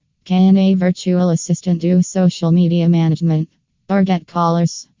Can a virtual assistant do social media management or get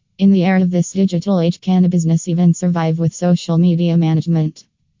callers? In the era of this digital age, can a business even survive with social media management?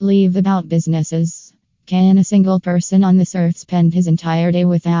 Leave about businesses. Can a single person on this earth spend his entire day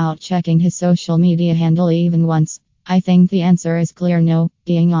without checking his social media handle even once? I think the answer is clear no.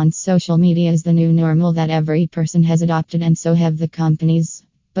 Being on social media is the new normal that every person has adopted, and so have the companies.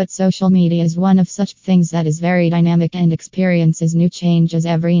 But social media is one of such things that is very dynamic and experiences new changes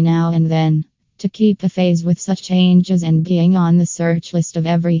every now and then. To keep apace with such changes and being on the search list of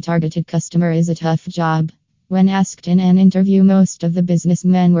every targeted customer is a tough job. When asked in an interview, most of the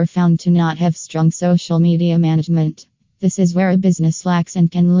businessmen were found to not have strong social media management. This is where a business lacks and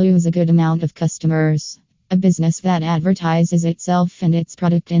can lose a good amount of customers. A business that advertises itself and its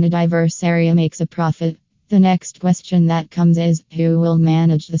product in a diverse area makes a profit. The next question that comes is, who will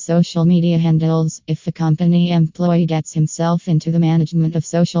manage the social media handles? If a company employee gets himself into the management of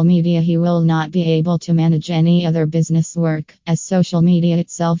social media, he will not be able to manage any other business work, as social media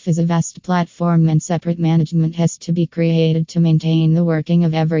itself is a vast platform and separate management has to be created to maintain the working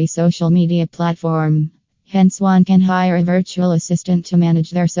of every social media platform. Hence, one can hire a virtual assistant to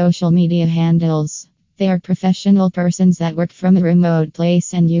manage their social media handles. They are professional persons that work from a remote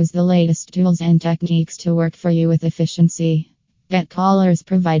place and use the latest tools and techniques to work for you with efficiency. GetCallers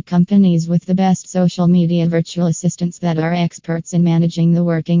provide companies with the best social media virtual assistants that are experts in managing the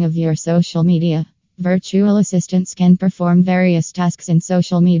working of your social media. Virtual assistants can perform various tasks in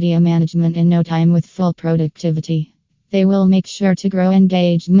social media management in no time with full productivity. They will make sure to grow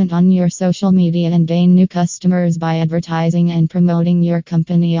engagement on your social media and gain new customers by advertising and promoting your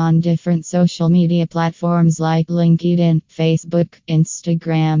company on different social media platforms like LinkedIn, Facebook,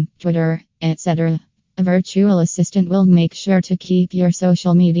 Instagram, Twitter, etc. A virtual assistant will make sure to keep your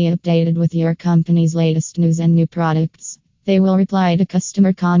social media updated with your company's latest news and new products. They will reply to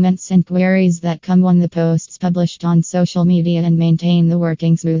customer comments and queries that come when the posts published on social media and maintain the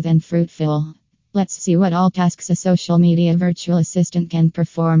working smooth and fruitful. Let's see what all tasks a social media virtual assistant can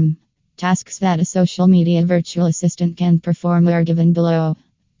perform. Tasks that a social media virtual assistant can perform are given below.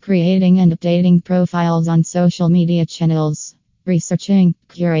 Creating and updating profiles on social media channels. Researching,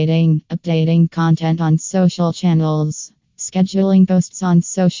 curating, updating content on social channels. Scheduling posts on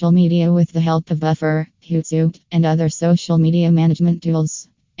social media with the help of Buffer, Hootsuite, and other social media management tools.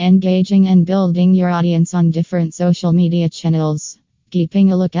 Engaging and building your audience on different social media channels.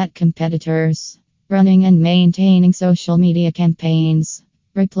 Keeping a look at competitors. Running and maintaining social media campaigns.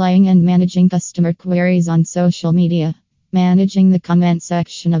 Replying and managing customer queries on social media. Managing the comment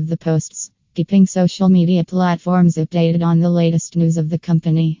section of the posts. Keeping social media platforms updated on the latest news of the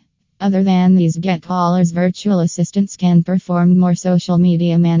company. Other than these, GetCallers virtual assistants can perform more social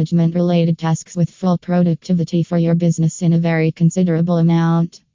media management related tasks with full productivity for your business in a very considerable amount.